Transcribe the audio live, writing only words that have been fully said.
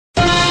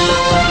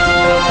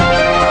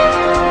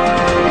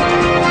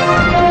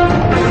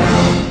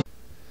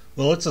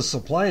Well, it's a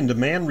supply and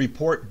demand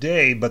report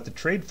day, but the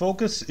trade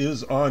focus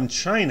is on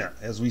China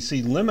as we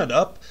see limit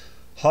up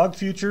hog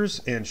futures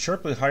and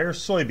sharply higher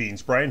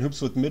soybeans. Brian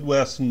Hoops with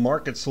Midwest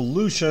Market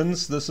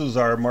Solutions. This is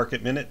our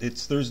Market Minute.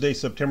 It's Thursday,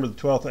 September the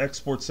 12th.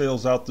 Export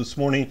sales out this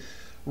morning.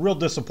 Real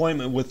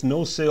disappointment with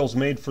no sales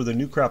made for the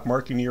new crop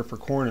marketing year for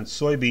corn and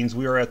soybeans.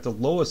 We are at the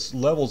lowest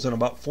levels in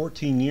about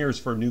 14 years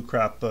for new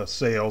crop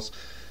sales.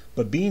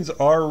 But beans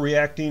are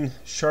reacting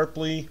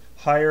sharply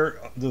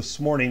higher this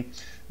morning.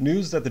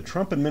 News that the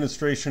Trump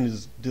administration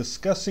is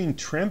discussing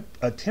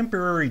a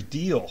temporary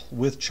deal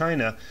with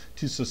China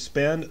to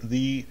suspend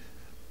the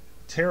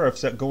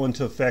tariffs that go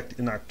into effect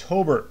in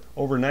October.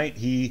 Overnight,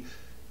 he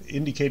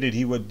indicated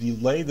he would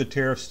delay the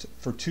tariffs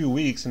for 2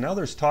 weeks, and now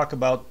there's talk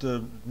about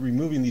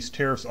removing these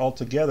tariffs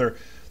altogether.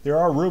 There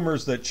are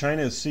rumors that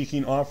China is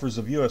seeking offers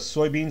of U.S.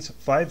 soybeans.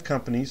 5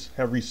 companies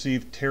have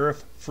received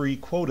tariff-free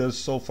quotas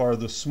so far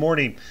this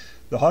morning.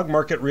 The hog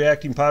market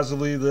reacting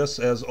positively to this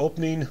as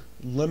opening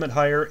limit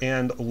higher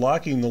and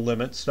locking the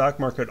limit. Stock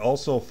market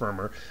also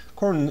firmer.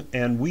 Corn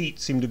and wheat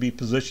seem to be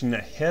positioned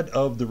ahead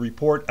of the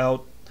report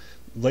out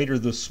later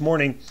this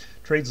morning.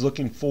 Trades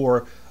looking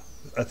for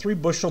a 3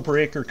 bushel per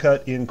acre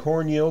cut in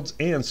corn yields,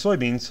 and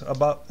soybeans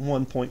about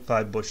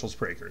 1.5 bushels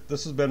per acre.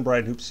 This has been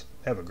Brian Hoops.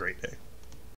 Have a great day.